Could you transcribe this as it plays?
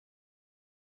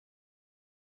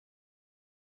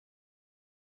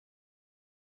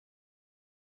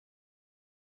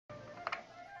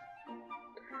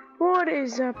What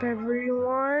is up,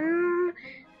 everyone?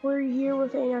 We're here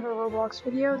with another Roblox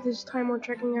video. This time we're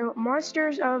checking out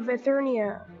Monsters of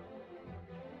Etheria.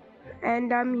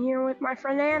 And I'm here with my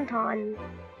friend Anton.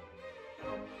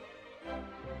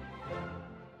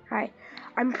 Hi.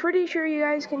 I'm pretty sure you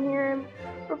guys can hear him.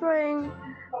 We're playing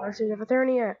Monsters of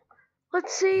Etheria.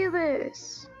 Let's see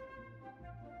this!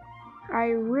 I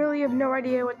really have no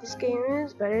idea what this game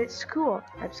is, but it's cool.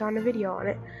 I've saw a video on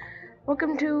it.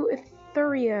 Welcome to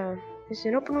etheria. It's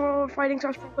an open world fighting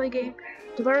 / play game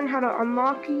to learn how to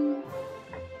unlock.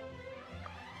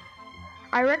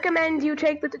 I recommend you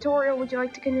take the tutorial. Would you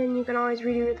like to continue? You can always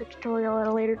redo the tutorial at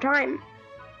a later time.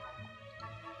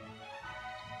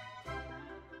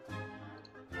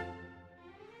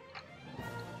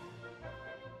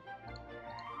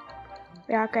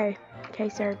 Yeah, okay. Okay,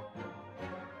 sir.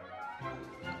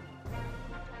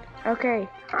 Okay,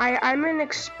 I'm an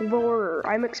explorer.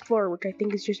 I'm explorer, which I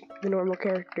think is just the normal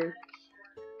character.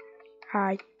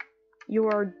 Hi. You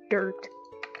are dirt.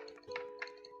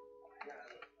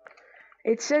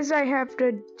 It says I have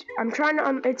to,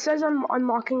 it says I'm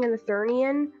unlocking an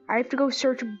Etherean. I have to go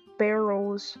search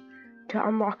barrels to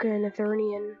unlock an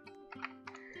Etherean.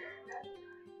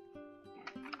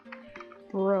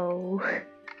 Bro.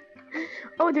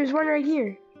 Oh, there's one right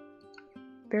here.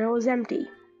 Barrel is empty.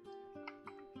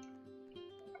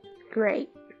 Great.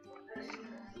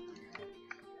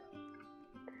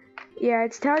 Yeah,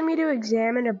 it's telling me to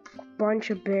examine a bunch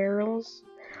of barrels.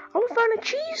 Oh, I found a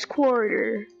cheese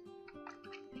quarter.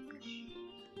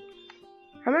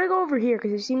 I'm gonna go over here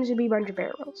because there seems to be a bunch of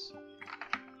barrels.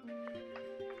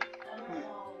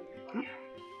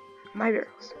 My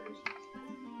barrels.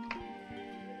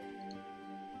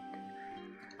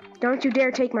 Don't you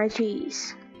dare take my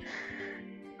cheese.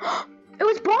 It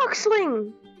was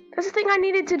boxling! That's the thing I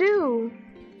needed to do.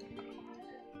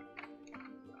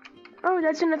 Oh,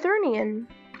 that's an Etherean.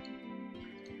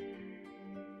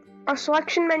 Our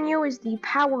selection menu is the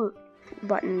power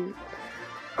button.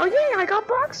 Oh yeah, I got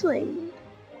boxling.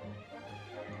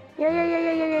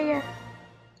 Yeah.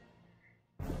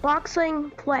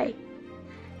 Boxling, play.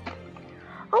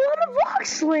 Oh, I'm a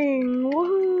boxling!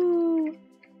 Woohoo!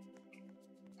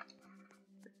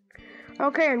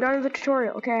 Okay, I'm done with the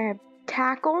tutorial. Okay, I have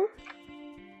tackle.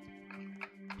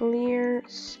 Clear,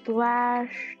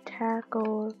 splash,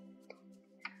 tackle.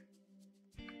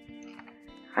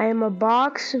 I am a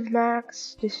box of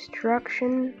max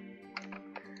destruction.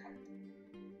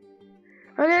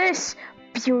 Look at this!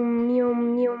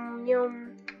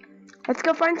 Let's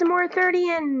go find some more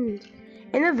Ethereans.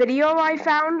 In the video I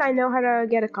found, I know how to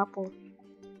get a couple.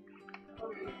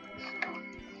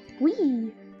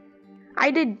 Whee!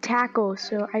 I did tackle,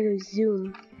 so I go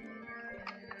zoom.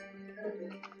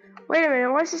 Wait a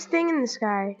minute, what's this thing in the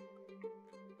sky?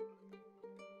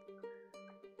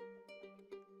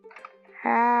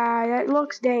 Ah, that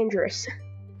looks dangerous.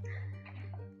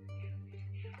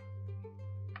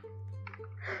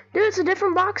 Dude, it's a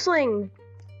different boxling!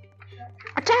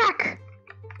 Attack!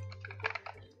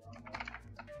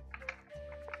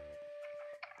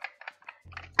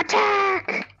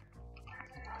 Attack!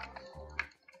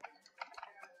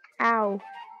 Ow.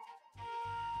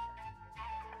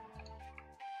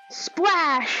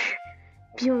 Splash!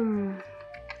 Boom.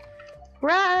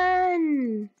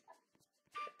 Run!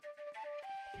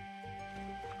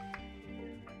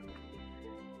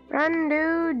 Run,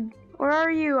 dude! Where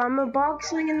are you? I'm a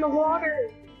boxling in the water.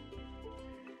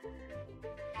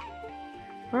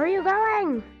 Where are you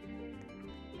going?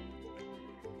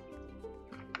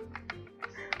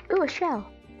 Ooh, a shell.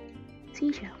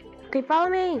 Seashell. Okay, follow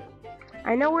me.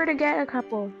 I know where to get a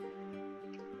couple.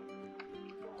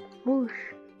 Whoosh.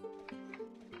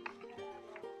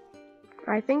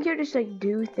 I think you just like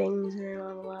do things and they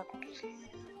level up.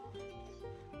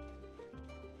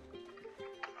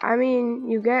 I mean,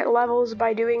 you get levels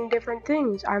by doing different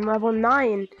things. I'm level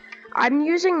 9. I'm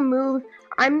using move.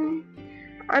 I'm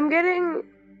getting.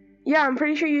 Yeah, I'm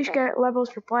pretty sure you should get levels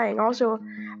for playing. Also,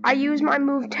 I use my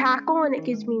move tackle and it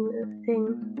gives me a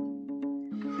thing.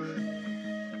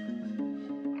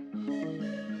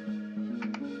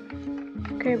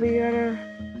 Okay, we gotta.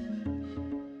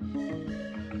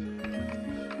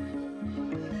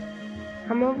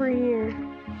 I'm over here.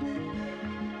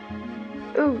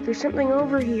 Ooh, there's something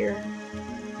over here.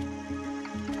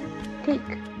 Take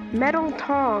metal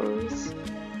tongs.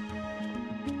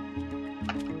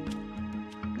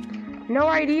 No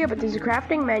idea, but there's a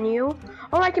crafting menu.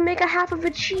 Oh, I can make a half of a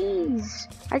cheese.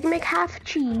 I can make half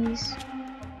cheese.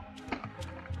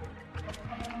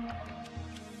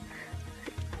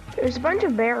 There's a bunch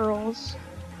of barrels.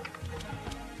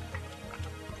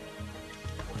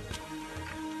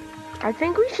 I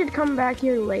think we should come back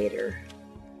here later.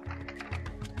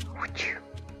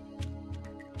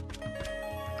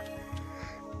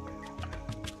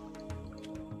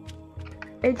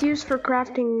 It's used for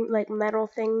crafting like metal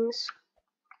things.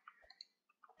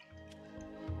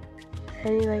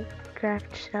 Any like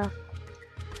craft stuff.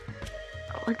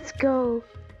 Let's go.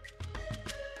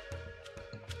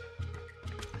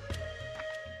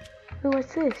 Oh,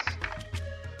 what's this?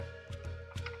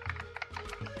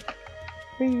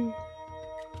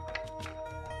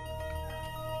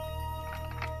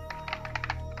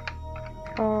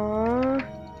 Aww.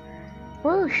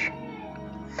 Whoosh.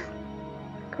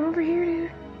 Come over here,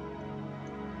 dude.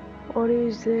 What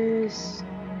is this?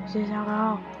 Is this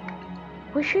alcohol?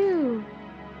 Whooshoo.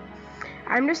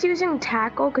 I'm just using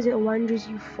tackle because it lunges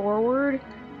you forward.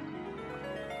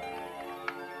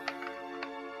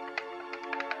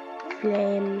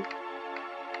 Flame.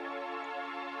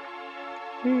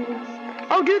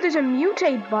 Oh, dude, there's a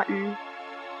mutate button.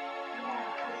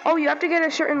 Oh, you have to get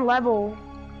a certain level.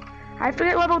 I have to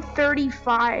get level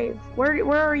 35.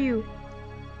 Where are you?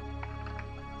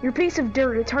 You're a piece of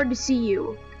dirt. It's hard to see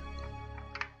you.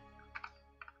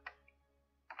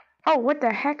 Oh, what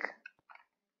the heck?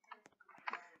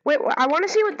 Wait, I want to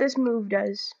see what this move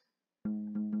does. I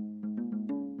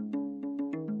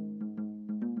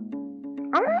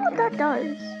don't know what that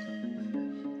does.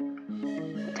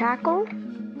 Tackle?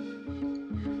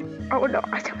 Oh no,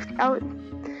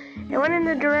 it went in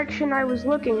the direction I was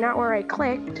looking, not where I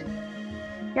clicked.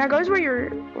 Yeah, it goes where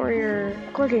you're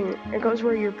clicking. It goes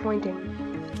where you're pointing.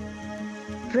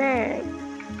 Bang.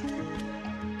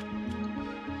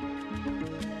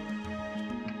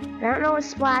 I don't know what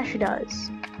Splash does.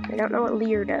 I don't know what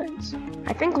Leer does.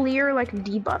 I think Leer like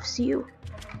debuffs you.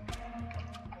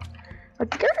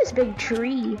 Let's go to this big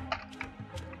tree.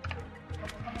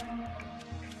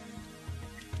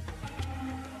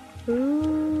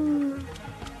 Ooh.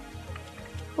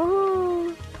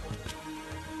 Ooh.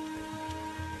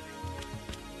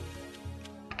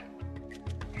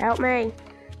 Help me.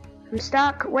 I'm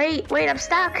stuck. Wait, I'm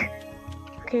stuck.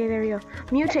 Okay, there we go.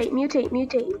 Mutate.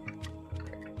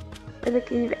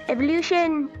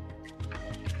 Evolution.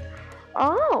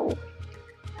 Oh.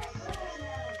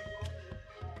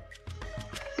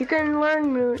 You can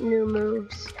learn new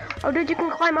moves. Oh, dude, you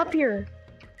can climb up here.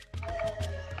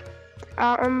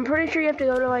 I'm pretty sure you have to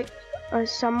go to like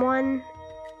someone.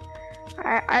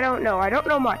 I don't know. I don't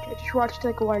know much. I just watched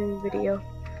like one video.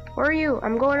 Where are you?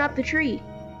 I'm going up the tree.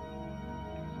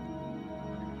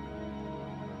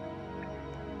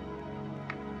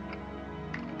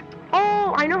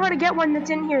 Oh, I know how to get one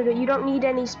that's in here that you don't need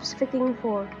any specific thing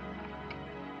for.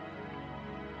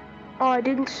 Oh, I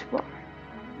didn't spawn.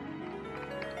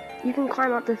 You can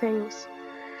climb up the things.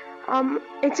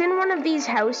 It's in one of these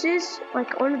houses,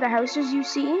 like one of the houses you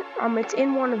see. It's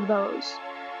in one of those.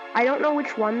 I don't know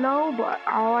which one though, but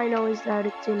all I know is that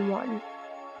it's in one.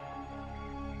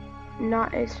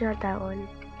 It's not that one.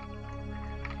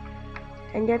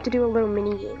 And you have to do a little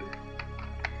mini game.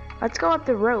 Let's go up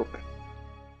the rope.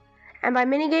 And by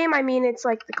mini game, I mean it's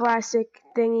like the classic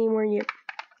thingy where you,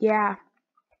 yeah.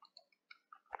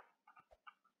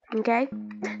 Okay.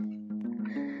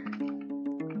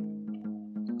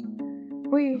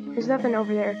 Wait, there's nothing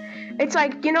over there. It's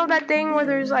like, you know that thing where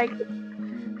there's like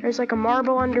a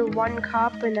marble under one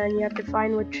cup and then you have to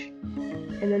find which,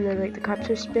 and then like the cups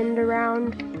are spinned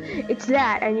around. It's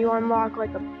that, and you unlock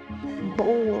like a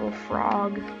bowl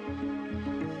frog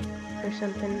or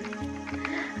something.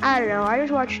 I don't know, I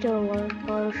just watched a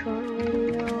little short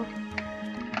video.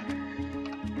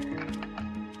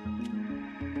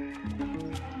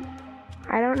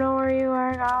 I don't know where you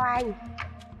are going.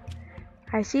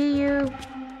 I see you.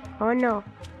 Oh no,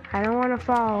 I don't want to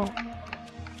fall.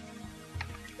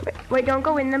 Wait, don't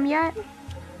go in them yet.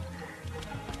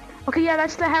 Okay, yeah,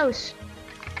 that's the house.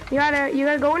 You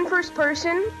gotta go in first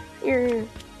person. You're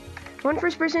go in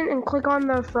first person and click on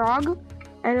the frog,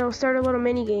 and it'll start a little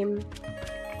mini game.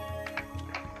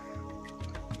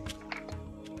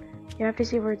 You have to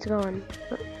see where it's going.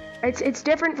 It's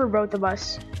different for both of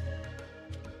us.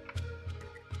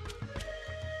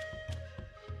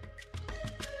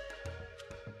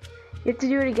 You have to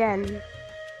do it again.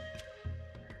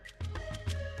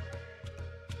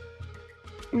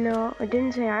 No, I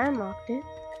didn't say I unlocked it.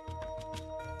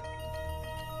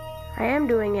 I am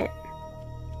doing it.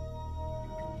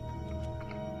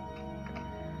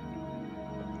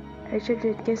 I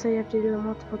guess I have to do it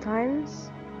multiple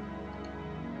times.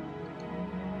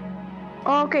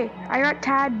 Oh, okay, I got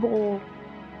Tadpole.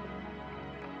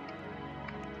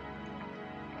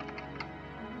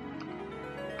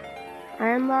 I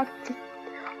unlocked.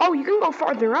 Oh, you can go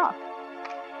farther up.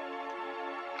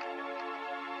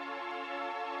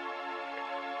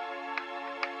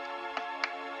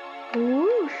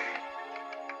 Whoosh.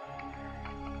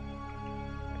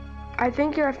 I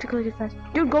think you have to click it fast.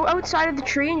 Dude, go outside of the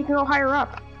tree and you can go higher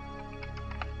up.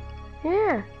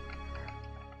 Yeah.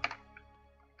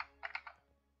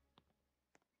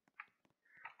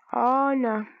 Oh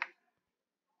no.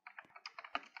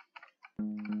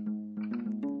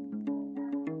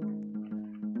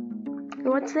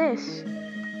 What's this?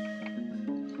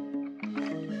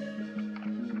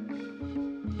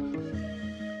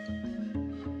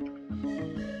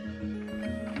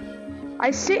 I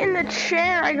sit in the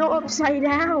chair, I go upside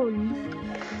down.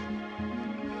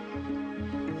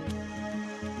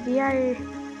 Yeah.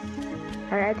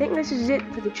 Alright, I think this is it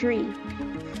for the tree.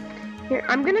 Here,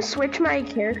 I'm gonna switch my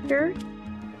character.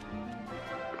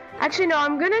 Actually, no,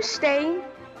 I'm gonna stay.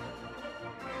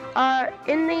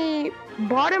 In the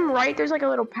bottom right, there's like a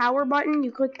little power button.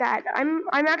 You click that. I'm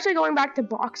actually going back to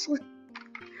boxling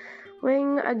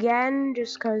again,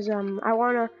 just cause I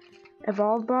wanna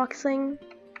evolve boxing.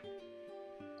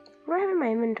 What do I have in my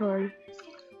inventory?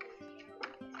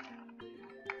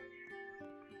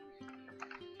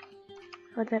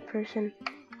 What that person?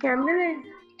 Here, I'm gonna.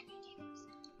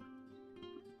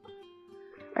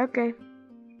 Okay.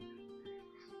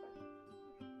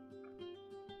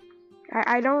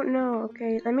 I don't know.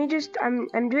 Okay, let me just.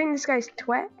 I'm doing this guy's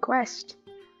quest.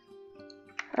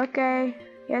 Okay.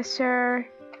 Yes, sir.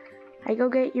 I go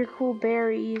get your cool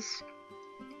berries.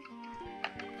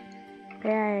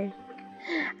 Yay.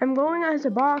 I'm going as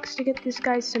a box to get this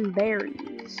guy some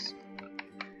berries.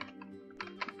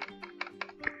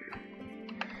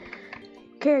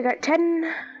 Okay, I got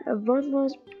 10 of both of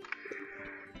those.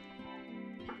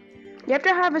 You have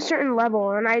to have a certain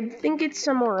level, and I think it's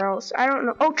somewhere else. I don't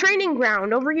know. Oh, training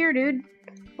ground over here, dude.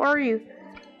 Where are you?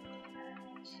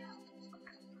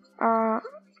 Oh,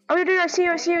 dude, I see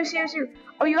you.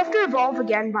 Oh, you have to evolve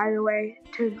again, by the way,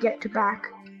 to get to back.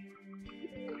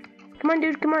 Come on,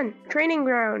 dude, come on. Training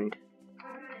ground.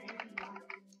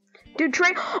 Dude,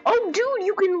 oh, dude,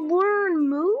 you can learn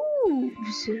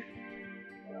moves.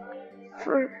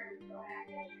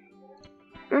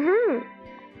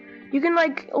 You can,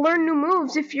 like, learn new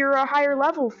moves if you're a higher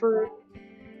level for...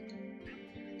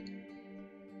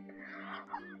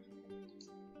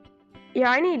 Yeah,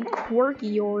 I need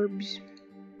quirky orbs.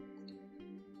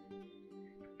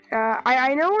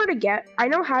 I know where to get... I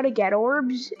know how to get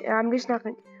orbs. I'm just not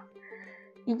gonna...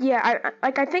 Yeah,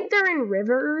 I think they're in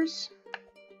rivers.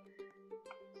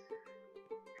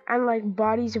 And, like,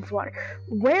 bodies of water.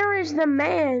 Where is the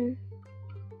man?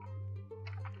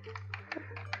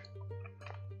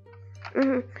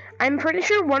 I'm pretty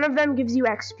sure one of them gives you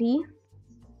XP.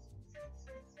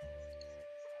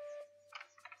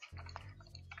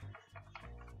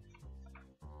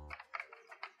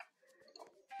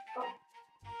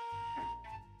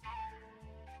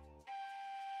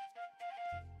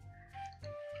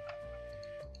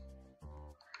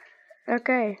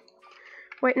 Okay.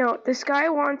 Wait, no, this guy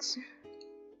wants...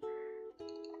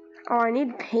 Oh, I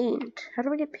need paint. How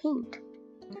do I get paint?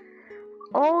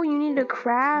 Oh, you need to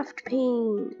craft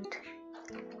paint.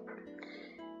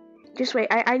 Just wait,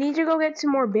 I need to go get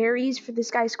some more berries for this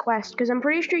guy's quest, because I'm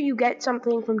pretty sure you get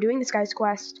something from doing this guy's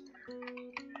quest.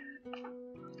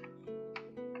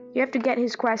 You have to get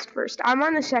his quest first. I'm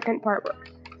on the second part.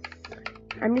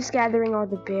 I'm just gathering all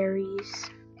the berries.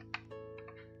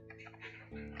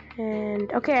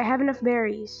 And, okay, I have enough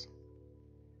berries.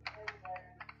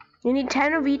 You need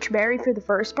 10 of each berry for the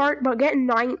first part, but get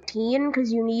 19,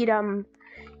 because you need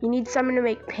someone to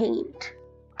make paint.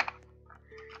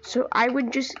 So I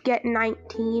would just get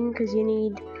 19 because you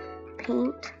need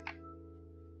paint.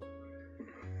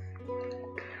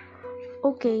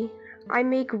 Okay, I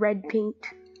make red paint.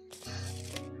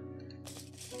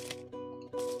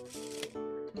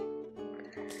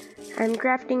 I'm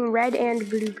crafting red and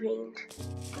blue paint.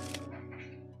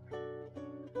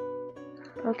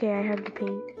 Okay, I have the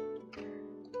paint.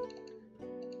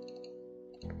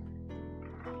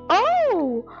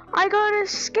 Oh! I got a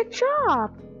sketch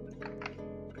up!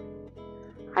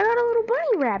 I got a little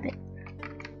bunny rabbit.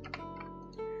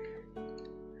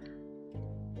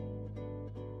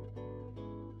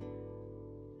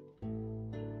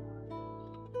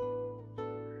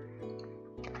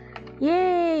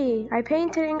 Yay! I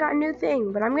painted and got a new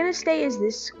thing, but I'm gonna stay as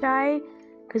this guy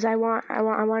because I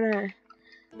wanna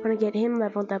get him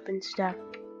leveled up and stuff.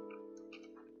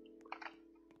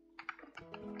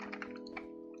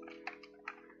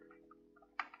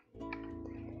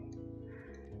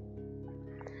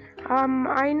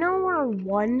 I know where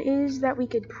one is that we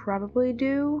could probably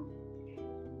do.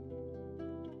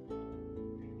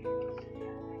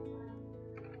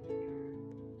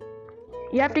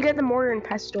 You have to get the mortar and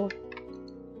pestle.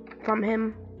 from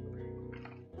him.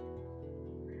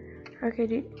 Okay,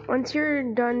 dude. Once you're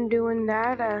done doing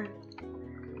that,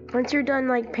 once you're done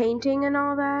like painting and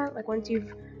all that, like once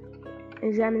you've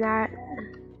examined that,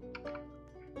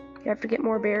 you have to get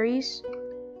more berries.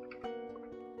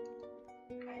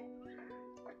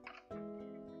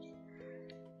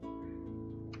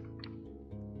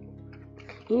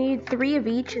 You need 3 of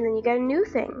each, and then you get a new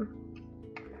thing.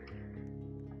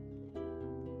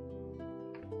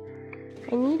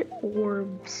 I need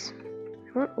orbs.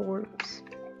 I want orbs.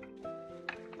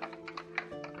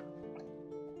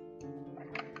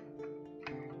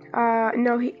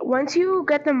 No, once you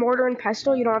get the mortar and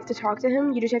pestle, you don't have to talk to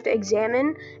him. You just have to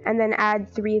examine and then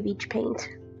add 3 of each paint.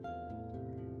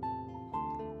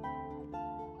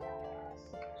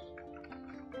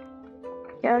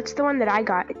 Yeah, that's the one that I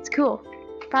got. It's cool.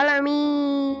 Follow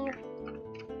me.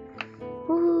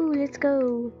 Woo, let's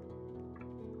go.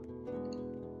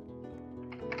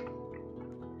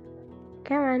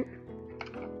 Come on.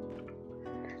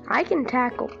 I can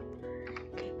tackle.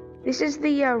 Okay. This is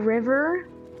the river.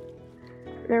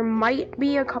 There might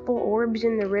be a couple orbs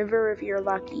in the river if you're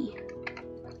lucky.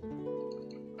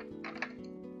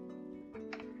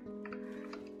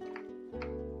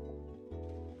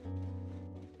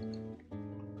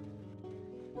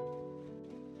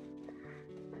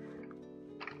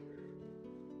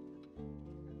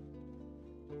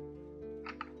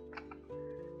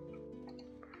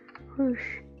 Whoosh.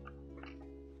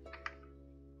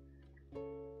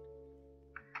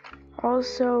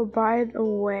 Also, by the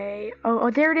way,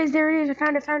 oh, there it is, I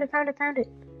found it.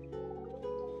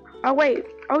 Oh, wait.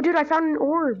 Oh, dude, I found an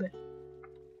orb.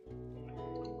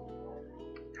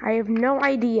 I have no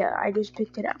idea. I just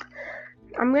picked it up.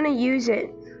 I'm gonna use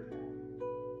it.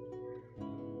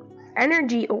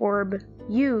 Energy orb.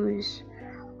 Use.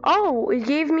 Oh, it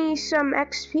gave me some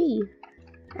XP.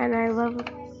 And I love it.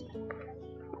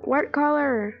 What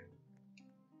color?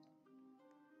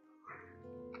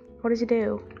 What does it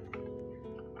do?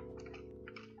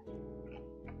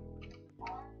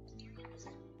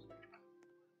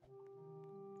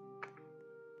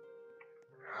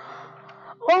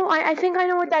 Oh, I think I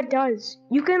know what that does.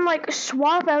 You can like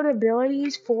swap out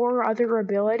abilities for other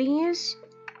abilities.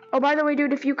 Oh, by the way,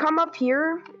 dude, if you come up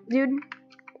here, dude,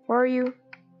 where are you?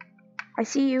 I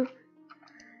see you.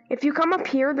 If you come up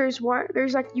here, there's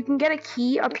like, you can get a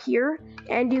key up here,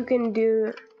 and you can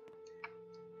do,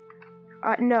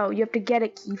 no, you have to get a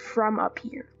key from up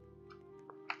here.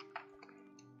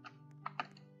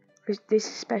 This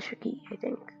is a special key, I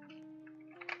think.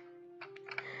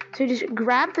 So just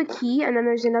grab the key, and then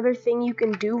there's another thing you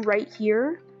can do right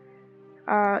here.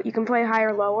 You can play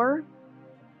higher, lower.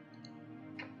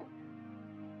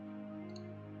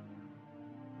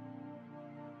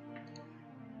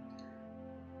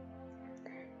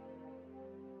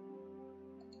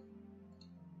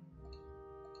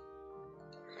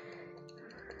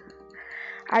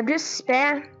 I've just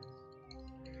spam.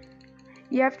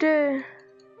 You have to.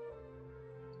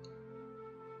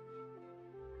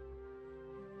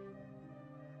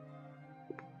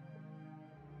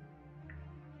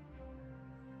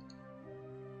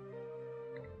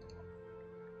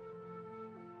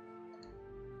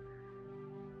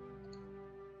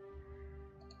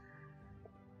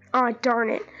 Oh, darn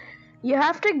it. You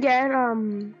have to get,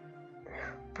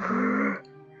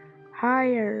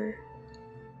 higher,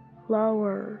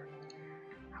 lower.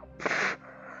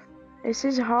 This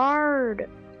is hard.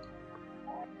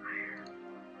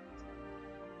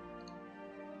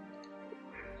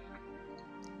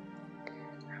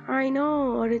 I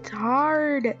know, but it's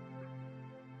hard.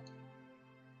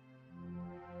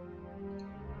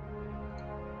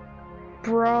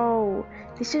 Bro,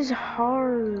 this is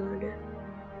hard.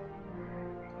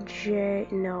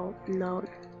 No.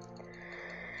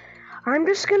 I'm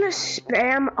just gonna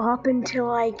spam up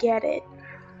until I get it.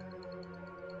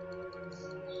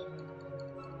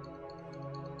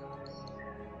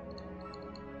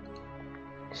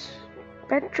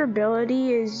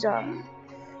 Spectrability is,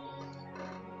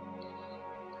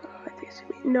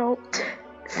 nope.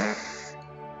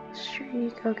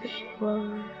 Streak, okay,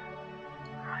 lower.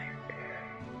 Higher.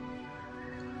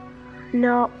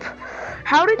 Nope.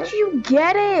 How did you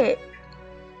get it?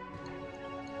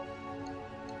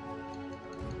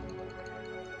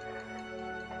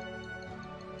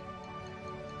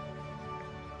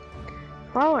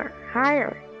 Lower,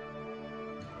 higher.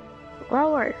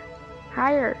 Lower,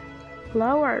 higher.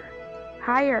 Lower,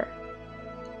 higher.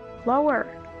 Lower,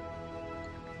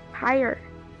 higher.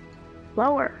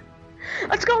 Lower.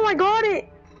 Let's go, I got it!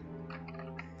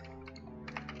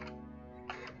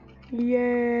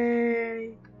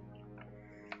 Yay.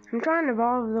 I'm trying to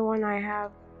evolve the one I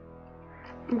have.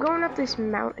 I'm going up this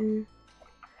mountain.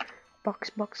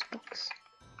 Box.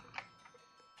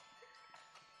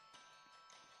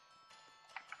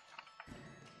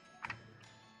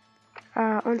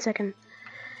 1 second.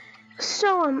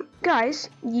 So, guys,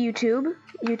 YouTube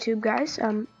guys,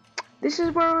 this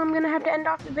is where I'm gonna have to end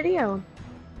off the video.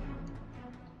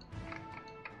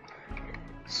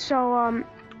 So,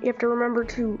 you have to remember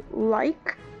to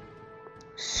like,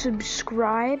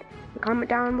 subscribe, and comment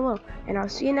down below, and I'll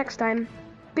see you next time.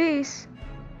 Peace.